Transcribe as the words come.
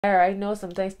I know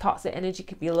sometimes toxic energy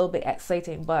can be a little bit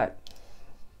exciting, but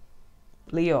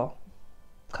Leo,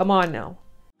 come on now.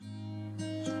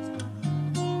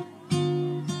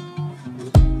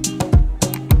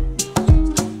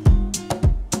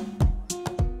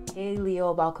 Hey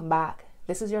Leo, welcome back.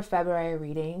 This is your February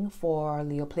reading for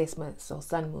Leo placements. So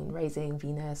Sun, Moon, Rising,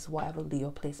 Venus, whatever Leo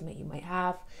placement you might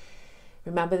have.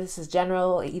 Remember, this is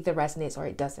general. It either resonates or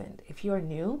it doesn't. If you are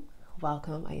new,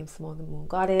 welcome. I am Simone, the Moon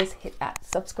Goddess. Hit that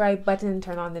subscribe button,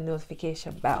 turn on the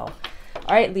notification bell.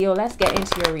 All right, Leo, let's get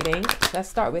into your reading. Let's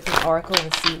start with an oracle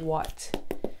and see what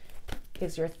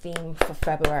is your theme for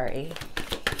February.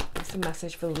 What's the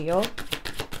message for Leo?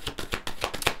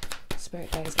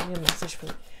 Spirit guys, give me a message for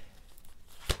Leo.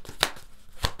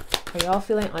 Are y'all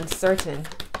feeling uncertain?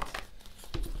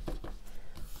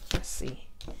 Let's see.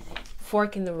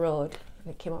 Fork in the road.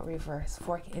 And it came out reverse.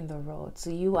 Fork in the road. So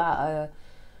you are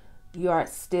at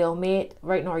stalemate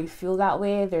right now. You feel that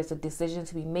way. There's a decision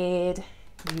to be made.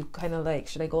 You kind of like,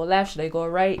 should I go left? Should I go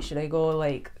right?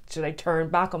 Should I turn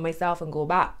back on myself and go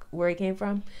back where I came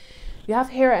from? You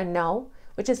have here and now,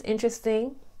 which is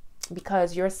interesting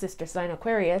because your sister sign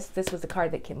Aquarius, this was the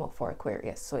card that came out for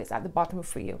Aquarius. So it's at the bottom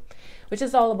for you, which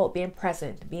is all about being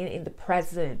present, being in the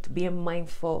present, being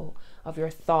mindful of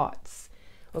your thoughts.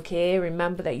 Okay,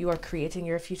 remember that you are creating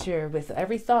your future with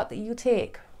every thought that you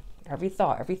take. Every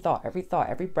thought,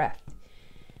 every breath.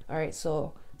 All right,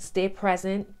 so stay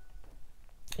present.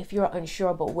 If you're unsure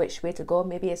about which way to go,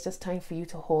 maybe it's just time for you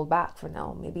to hold back for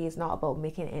now. Maybe it's not about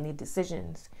making any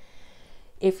decisions.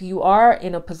 If you are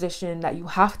in a position that you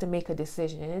have to make a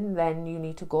decision, then you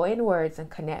need to go inwards and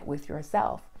connect with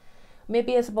yourself.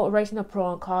 Maybe it's about writing a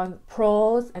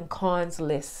pros and cons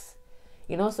list.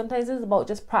 You know, sometimes it's about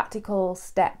just practical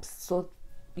steps so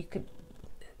you could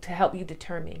to help you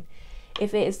determine.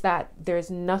 If it is that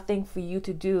there's nothing for you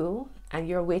to do and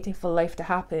you're waiting for life to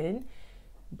happen,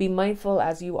 be mindful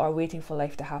as you are waiting for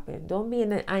life to happen. Don't be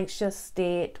in an anxious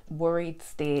state, worried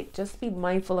state. Just be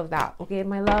mindful of that. Okay,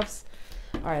 my loves?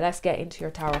 All right, let's get into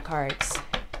your tarot cards.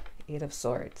 Eight of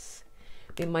Swords.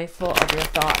 Be mindful of your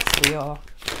thoughts, Leo.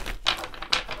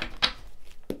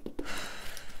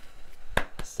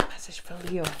 What's the message for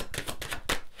Leo?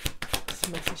 What's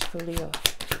the message for Leo?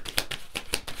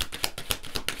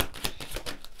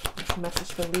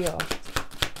 Message for Leo.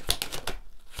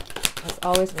 As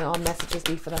always, may all messages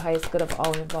be for the highest good of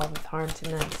all involved with harm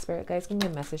to none. Spirit guys, give me a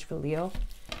message for Leo.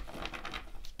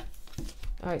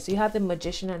 All right, so you have the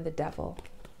Magician and the Devil.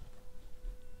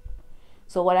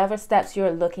 So whatever steps you're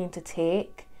looking to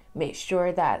take, make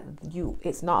sure that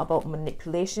it's not about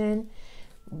manipulation.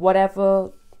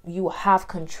 Whatever you have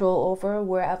control over,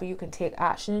 wherever you can take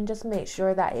action, just make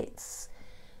sure that it's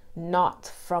not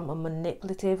from a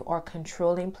manipulative or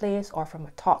controlling place or from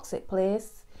a toxic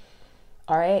place.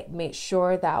 All right, make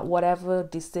sure that whatever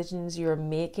decisions you're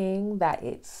making, that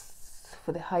it's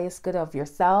for the highest good of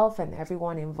yourself and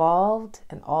everyone involved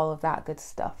and all of that good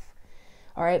stuff.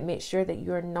 All right, make sure that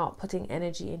you're not putting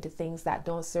energy into things that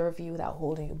don't serve you, that are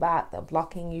holding you back, that are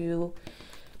blocking you,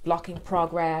 blocking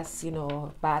progress, you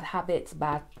know, bad habits,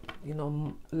 bad, you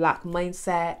know, lack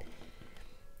mindset,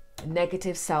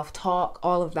 negative self-talk,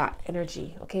 all of that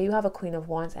energy. Okay, you have a Queen of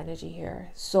Wands energy here.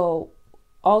 So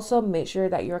also make sure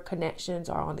that your connections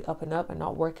are on the up and up and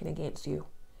not working against you.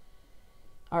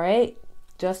 All right,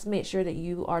 just make sure that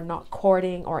you are not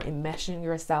courting or enmeshing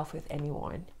yourself with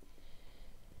anyone.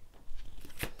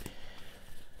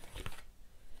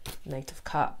 Knight of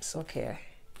Cups. Okay,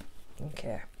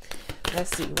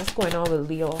 let's see what's going on with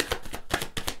Leo.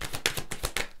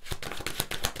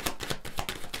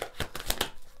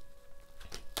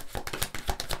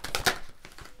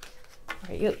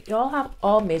 You all have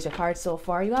all major cards so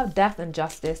far. You have Death and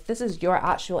Justice. This is your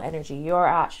actual energy,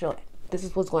 this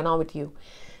is what's going on with you.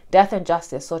 Death and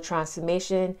Justice, so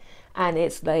transformation. And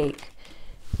it's like,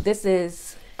 this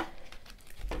is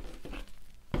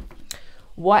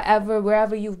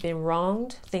wherever you've been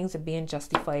wronged, things are being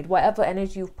justified. Whatever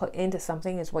energy you've put into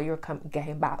something is what you're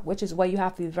getting back, which is why you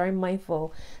have to be very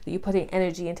mindful that you're putting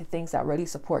energy into things that really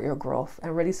support your growth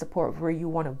and really support where you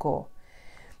want to go.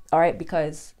 All right,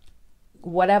 because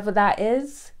whatever that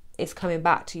is coming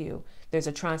back to you. There's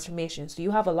a transformation. So you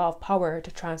have a lot of power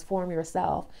to transform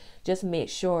yourself. Just make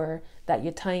sure that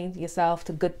you're tying yourself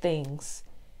to good things.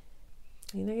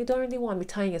 You know, you don't really want to be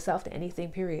tying yourself to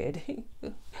anything, period.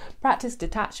 Practice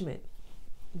detachment.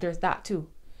 There's that too.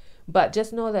 But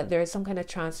just know that there is some kind of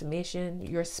transformation.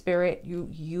 Your spirit,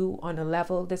 you on a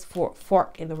level, this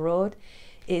fork in the road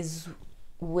is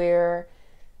where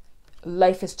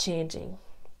life is changing.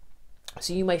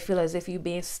 So you might feel as if you're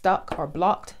being stuck or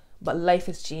blocked, but life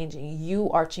is changing. You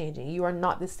are changing. You are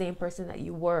not the same person that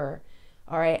you were.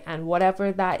 All right. And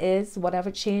whatever that is, whatever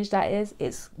change that is,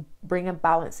 it's bringing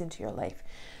balance into your life.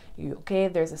 Okay.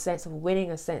 There's a sense of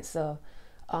winning, a sense of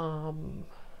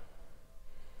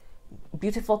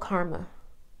beautiful karma.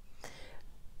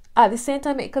 At the same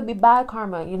time, it could be bad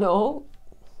karma. You know,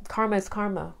 karma is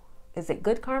karma. Is it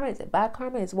good karma? Is it bad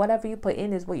karma? Is whatever you put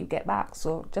in is what you get back.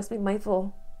 So just be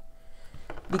mindful.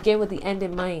 Begin with the end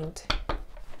in mind.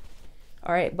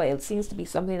 All right, but it seems to be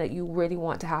something that you really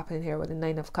want to happen here with the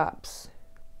 9 of Cups.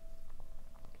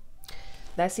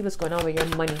 Let's see what's going on with your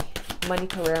money,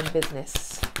 career, and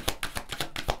business.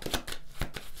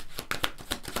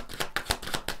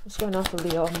 What's going on for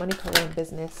Leo? Money, career, and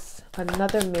business.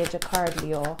 Another major card,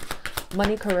 Leo.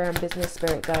 Money, career, and business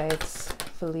spirit guides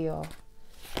for Leo.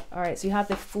 All right, so you have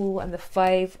the Fool and the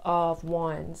 5 of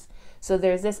Wands. So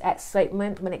there's this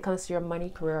excitement when it comes to your money,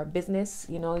 career, or business.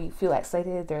 You know, you feel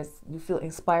excited. You feel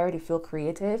inspired. You feel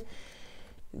creative.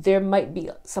 There might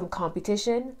be some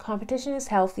competition. Competition is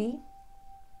healthy.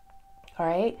 All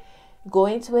right. Go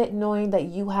into it knowing that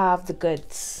you have the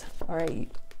goods. All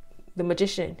right. The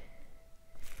Magician.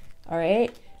 All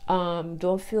right.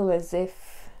 Don't feel as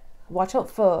if, watch out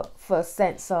for a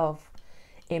sense of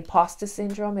imposter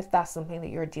syndrome if that's something that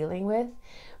you're dealing with.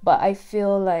 But I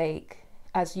feel like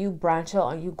as you branch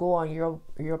out and you go on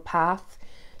your path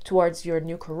towards your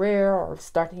new career or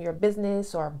starting your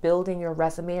business or building your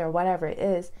resume or whatever it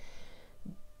is,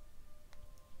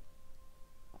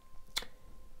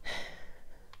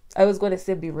 I was going to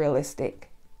say be realistic.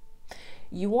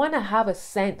 You want to have a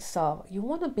sense of, you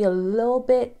want to be a little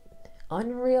bit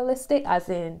unrealistic, as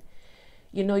in,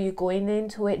 you know, you're going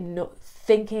into it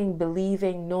thinking,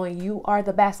 believing, knowing you are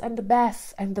the best. I'm the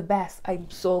best. I'm the best.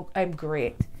 I'm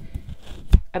great.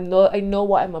 I know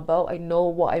what I'm about. I know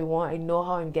what I want. I know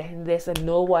how I'm getting this. I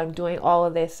know what I'm doing, all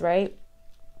of this, right?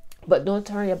 But don't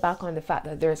turn your back on the fact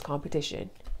that there's competition.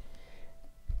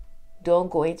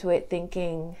 Don't go into it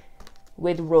thinking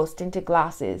with rose-tinted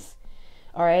glasses.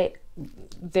 All right?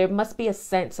 There must be a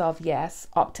sense of, yes,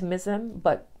 optimism,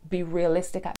 but be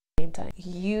realistic at the same time.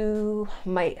 You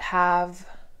might have,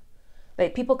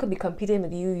 like, people could be competing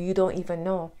with you. You don't even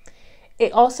know.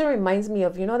 It also reminds me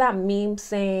of, you know, that meme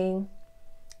saying,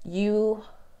 you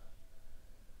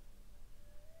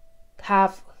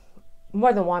have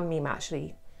more than one meme,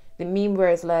 actually. The meme where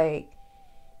it's like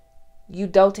you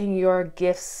doubting your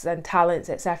gifts and talents,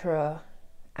 etc.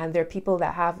 And there are people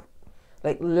that have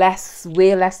like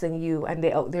way less than you, and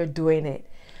they're doing it.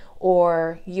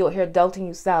 Or you'll hear doubting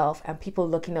yourself and people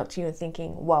looking up to you and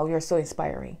thinking, wow, you're so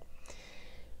inspiring.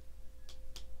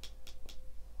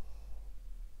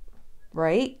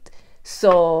 Right?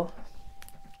 So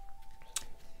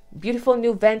beautiful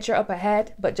new venture up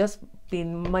ahead, but just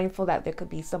being mindful that there could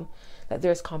be that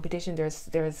there's competition, there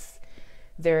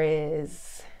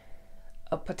is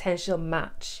a potential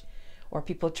match, or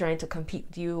people trying to compete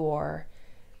with you, or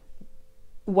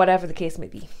whatever the case may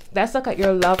be. Let's look at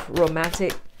your love,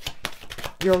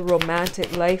 your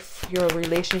romantic life, your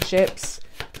relationships,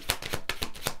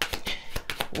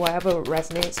 whatever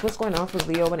resonates. What's going on for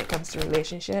Leo when it comes to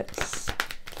relationships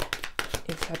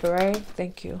in February?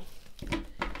 Thank you.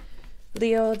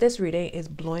 Leo, this reading is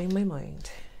blowing my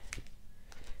mind.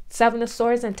 7 of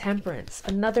Swords and Temperance,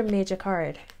 another major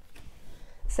card.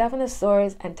 7 of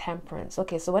Swords and Temperance.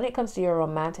 Okay, so when it comes to your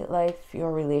romantic life,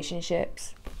 your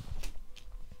relationships,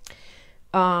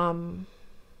 no,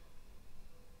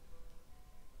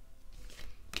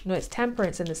 it's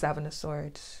Temperance in the 7 of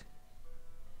Swords.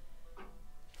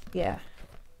 Yeah,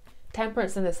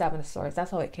 Temperance in the 7 of Swords.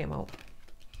 That's how it came out.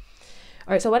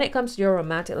 All right, so when it comes to your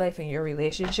romantic life and your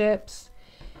relationships,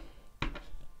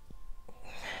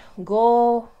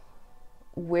 go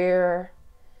where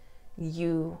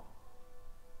you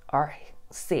are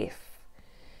safe.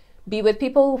 Be with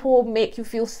people who make you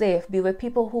feel safe. Be with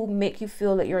people who make you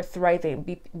feel that you're thriving.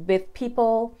 Be with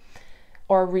people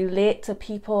or relate to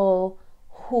people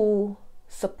who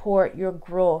support your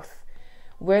growth,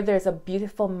 where there's a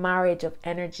beautiful marriage of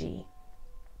energy.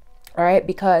 All right,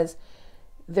 because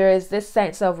there is this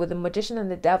sense of, with the Magician and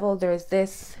the Devil, there's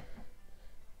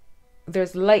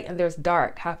light and there's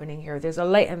dark happening here. There's a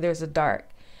light and there's a dark.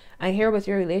 And here with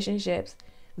your relationships,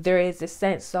 there is this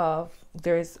sense of,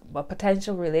 there's a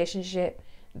potential relationship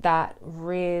that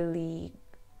really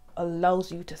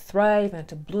allows you to thrive and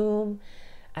to bloom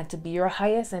and to be your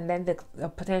highest. And then the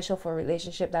potential for a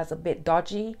relationship that's a bit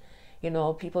dodgy. You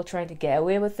know, people trying to get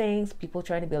away with things, people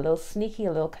trying to be a little sneaky,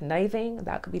 a little conniving.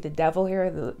 That could be the devil here,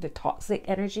 the toxic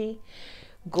energy.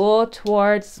 Go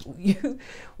towards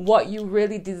what you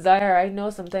really desire. I know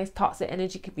sometimes toxic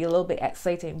energy could be a little bit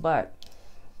exciting, but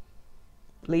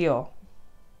Leo.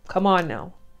 Come on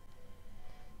now.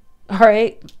 All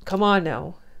right, come on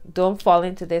now. Don't fall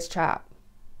into this trap.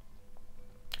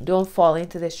 Don't fall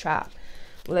into this trap.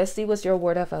 Well, let's see what's your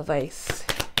word of advice.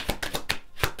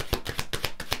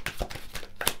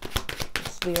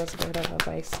 It's Leo's word of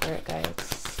advice, spirit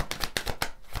guides,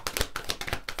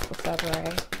 for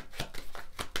February.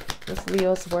 What's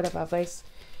Leo's word of advice?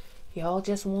 Y'all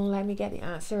just won't let me get the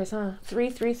answers, huh?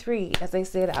 333, as I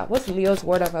say that. What's Leo's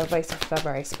word of advice for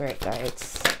February, spirit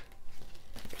guides?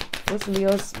 What's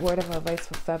Leo's word of advice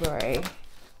for February?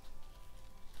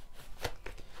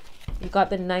 You got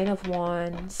the 9 of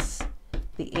Wands,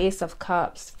 the Ace of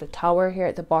Cups, the Tower here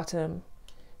at the bottom.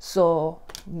 So,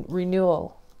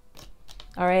 renewal.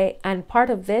 All right. And part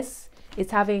of this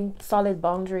is having solid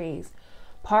boundaries.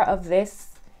 Part of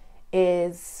this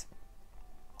is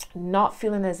not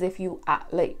feeling as if you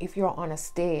act like if you're on a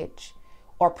stage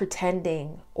or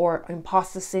pretending or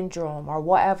imposter syndrome or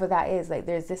whatever that is. Like,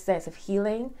 there's this sense of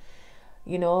healing,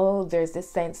 you know, there's this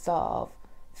sense of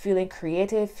feeling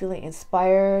creative, feeling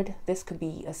inspired. This could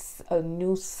be a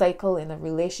new cycle in a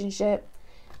relationship,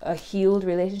 a healed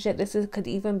relationship. Could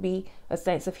even be a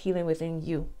sense of healing within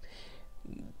you.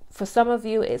 For some of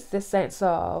you, it's this sense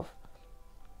of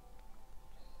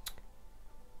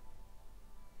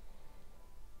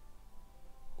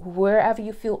wherever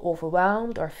you feel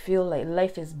overwhelmed or feel like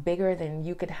life is bigger than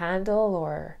you could handle,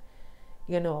 or,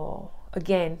 you know,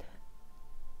 again,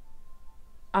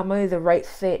 am I the right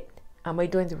fit? Am I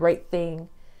doing the right thing?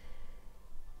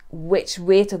 Which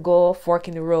way to go? Fork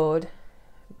in the road.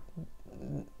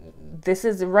 This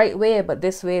is the right way, but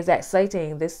this way is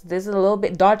exciting. This is a little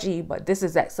bit dodgy, but this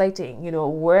is exciting. You know,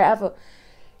 wherever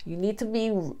you need to be,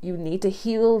 you need to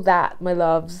heal that, my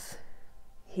loves.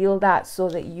 Heal that so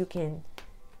that you can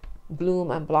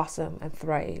bloom and blossom and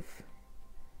thrive.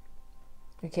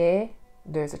 Okay?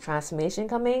 There's a transformation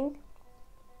coming.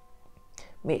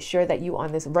 Make sure that you're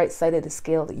on this right side of the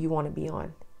scale that you want to be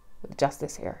on with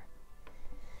justice here.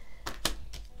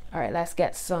 All right, let's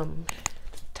get some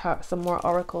more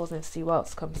oracles and see what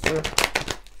else comes through.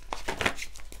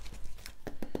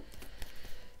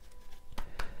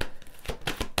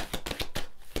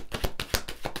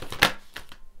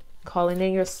 Calling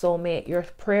in your soulmate. Your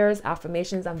prayers,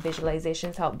 affirmations, and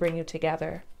visualizations help bring you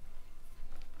together.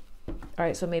 All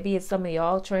right, so maybe it's some of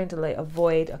y'all trying to like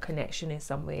avoid a connection in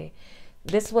some way.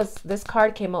 This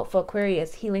card came out for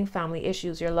Aquarius. Healing family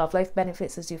issues. Your love life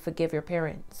benefits as you forgive your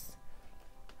parents.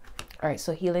 All right,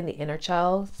 so healing the inner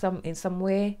child in some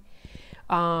way.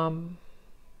 I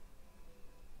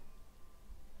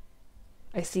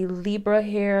see Libra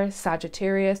here,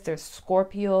 Sagittarius, there's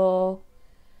Scorpio,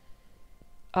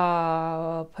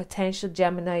 potential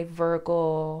Gemini,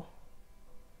 Virgo,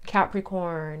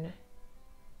 Capricorn.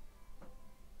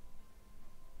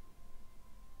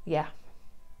 Yeah.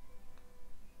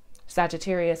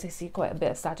 Sagittarius, I see quite a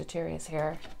bit of Sagittarius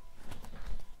here.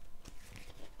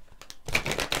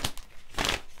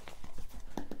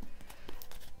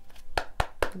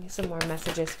 Give me some more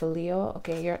messages for Leo.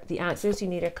 Okay, the answers you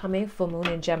need are coming. Full moon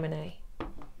in Gemini.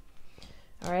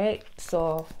 All right,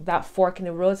 so that fork in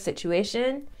the road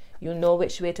situation, you'll know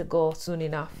which way to go soon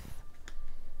enough.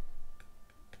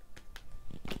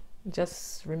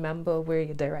 Just remember where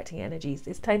you're directing energies.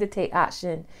 It's time to take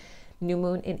action. New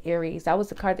moon in Aries. That was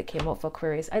the card that came out for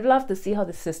Aquarius. I'd love to see how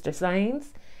the sister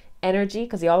signs energy,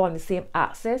 because you're all on the same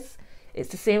axis. It's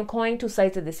the same coin, two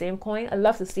sides of the same coin. I'd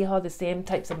love to see how the same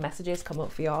types of messages come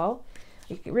out for y'all.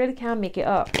 You really can't make it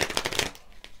up.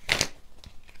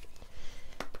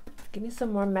 Give me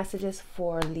some more messages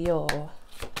for Leo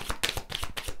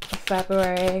for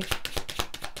February.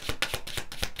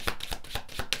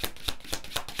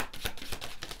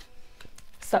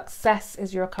 Success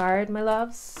is your card, my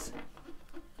loves.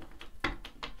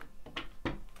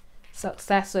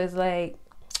 Success is like,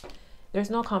 there's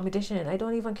no competition. I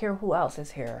don't even care who else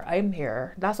is here. I'm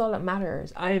here. That's all that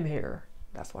matters. I'm here.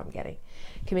 That's what I'm getting.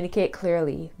 Communicate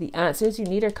clearly. The answers you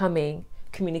need are coming.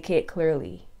 Communicate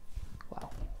clearly. Wow.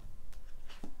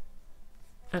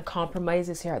 And compromise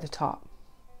is here at the top.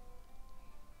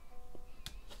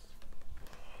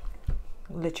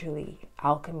 Literally,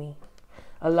 alchemy.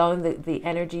 Allowing the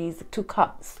energies, the two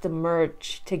cups to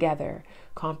merge together.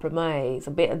 Compromise.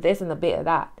 A bit of this and a bit of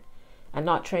that. And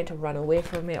not trying to run away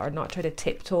from it or not trying to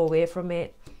tiptoe away from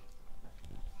it.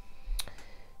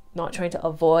 Not trying to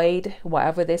avoid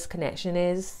whatever this connection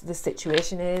is, this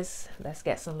situation is. Let's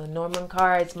get some Lenormand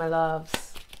cards, my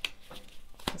loves.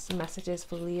 Some messages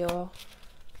for Leo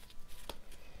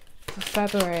for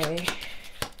February.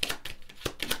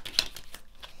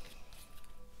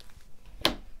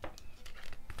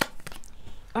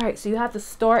 All right, so you have the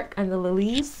stork and the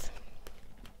lilies.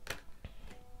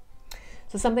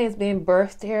 So something is being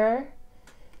birthed here.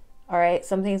 All right,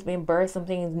 something is being birthed,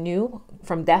 something is new.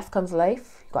 From death comes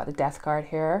life. You got the death card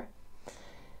here.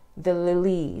 The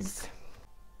lilies.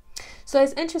 So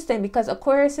it's interesting because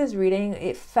Aquarius's reading,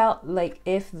 it felt like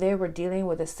if they were dealing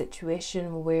with a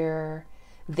situation where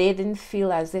they didn't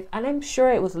feel as if, and I'm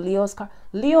sure it was Leo's card.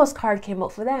 Leo's card came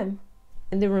up for them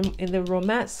in the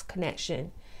romance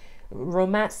connection,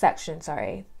 romance section,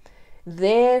 sorry.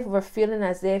 They were feeling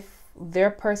as if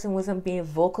their person wasn't being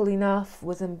vocal enough,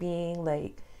 wasn't being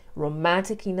like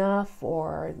romantic enough,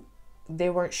 or they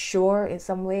weren't sure in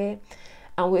some way.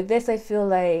 And with this, I feel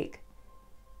like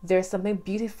there's something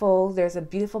beautiful. There's a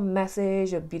beautiful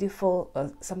message, a beautiful,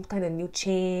 some kind of new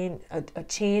change, a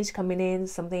change coming in,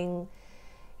 something,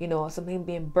 you know, something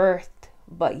being birthed,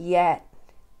 but yet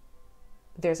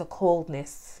there's a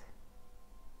coldness.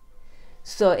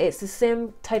 So it's the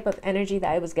same type of energy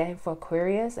that I was getting for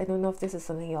Aquarius. I don't know if this is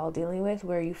something y'all dealing with,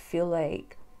 where you feel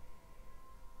like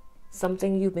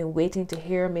something you've been waiting to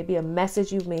hear, maybe a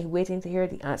message you've been waiting to hear,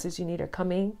 the answers you need are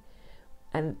coming,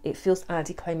 and it feels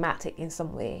anticlimactic in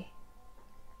some way.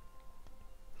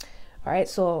 All right,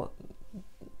 so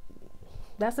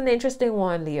that's an interesting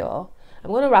one, Leo. I'm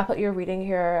going to wrap up your reading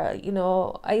here. You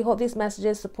know, I hope these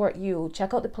messages support you.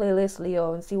 Check out the playlist,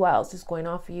 Leo, and see what else is going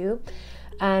on for you.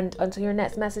 And until your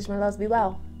next message, my loves, be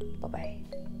well. Bye-bye.